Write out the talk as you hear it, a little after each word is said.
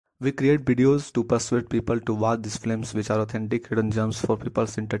We create videos to persuade people to watch these films, which are authentic hidden gems for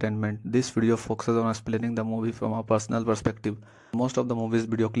people's entertainment. This video focuses on explaining the movie from a personal perspective. Most of the movie's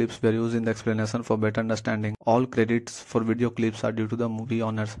video clips were used in the explanation for better understanding. All credits for video clips are due to the movie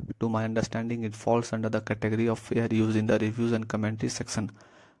owners. To my understanding, it falls under the category of fair use in the reviews and commentary section.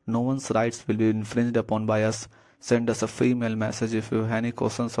 No one's rights will be infringed upon by us. Send us a free mail message if you have any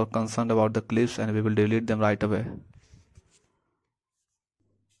questions or concern about the clips, and we will delete them right away.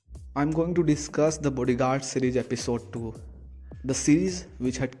 I'm going to discuss the Bodyguard Series episode 2, the series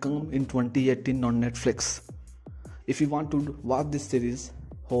which had come in 2018 on Netflix. If you want to watch this series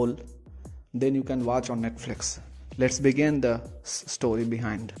whole, then you can watch on Netflix. Let's begin the story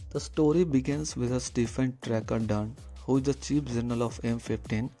behind. The story begins with a Stephen Tracker Dunn, who is the chief general of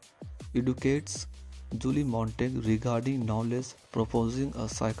M15, educates Julie Montag regarding knowledge, proposing a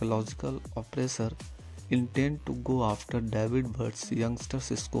psychological oppressor intent to go after David Bird's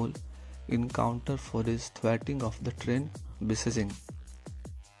youngsters' school encounter for his thwarting of the train besieging.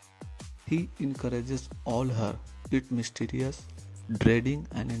 He encourages all her, it mysterious, dreading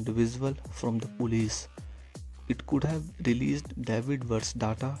an individual from the police. It could have released David Bird's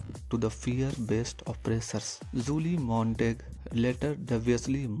data to the fear-based oppressors. Julie Montag later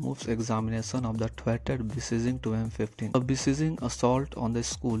deviously moves examination of the thwarted besieging to M15. A besieging assault on the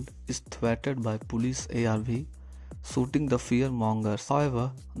school is thwarted by police ARV, shooting the fear-mongers.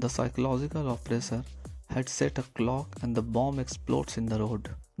 However, the psychological oppressor had set a clock and the bomb explodes in the road.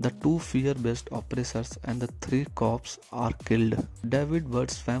 The two fear-based oppressors and the 3 cops are killed. David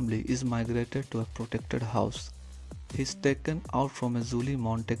Bird's family is migrated to a protected house. He is taken out from a Julie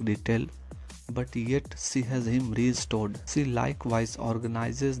Montag detail, but yet she has him restored. She likewise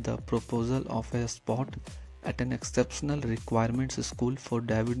organizes the proposal of a spot at an exceptional requirements school for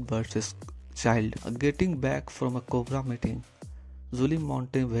David Bird's child. Getting back from a Cobra meeting, Julie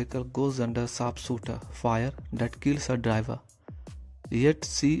Montag's vehicle goes under sharpshooter fire that kills her driver. Yet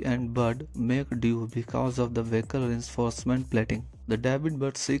she and Bird make do because of the vehicle reinforcement plating. The David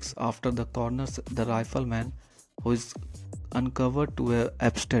Bird seeks after the corners the rifleman, who is uncovered to a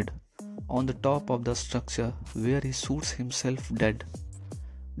abstead on the top of the structure, where he shoots himself dead.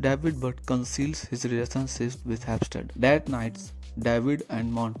 David Bird conceals his relationship with Hapstead. That night, David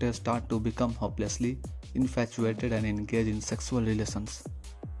and Monte start to become hopelessly infatuated and engage in sexual relations.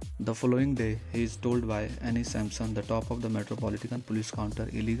 The following day, he is told by Annie Sampson, the top of the Metropolitan Police Counter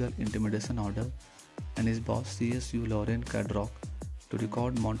illegal intimidation order, and his boss CSU Lauren Cadrock to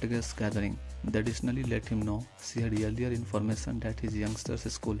record Montague's gathering. They additionally let him know she had earlier information that his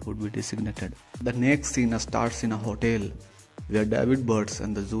youngsters' school would be designated. The next scene starts in a hotel where David Birds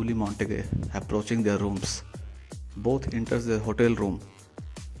and the Julie Montag approaching their rooms. Both enters the hotel room.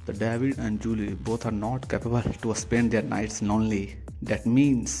 The David and Julie both are not capable to spend their nights lonely. That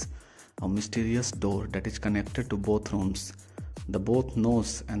means a mysterious door that is connected to both rooms. The both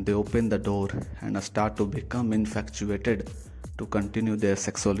knows and they open the door and start to become infatuated to continue their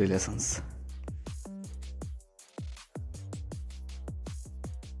sexual relations.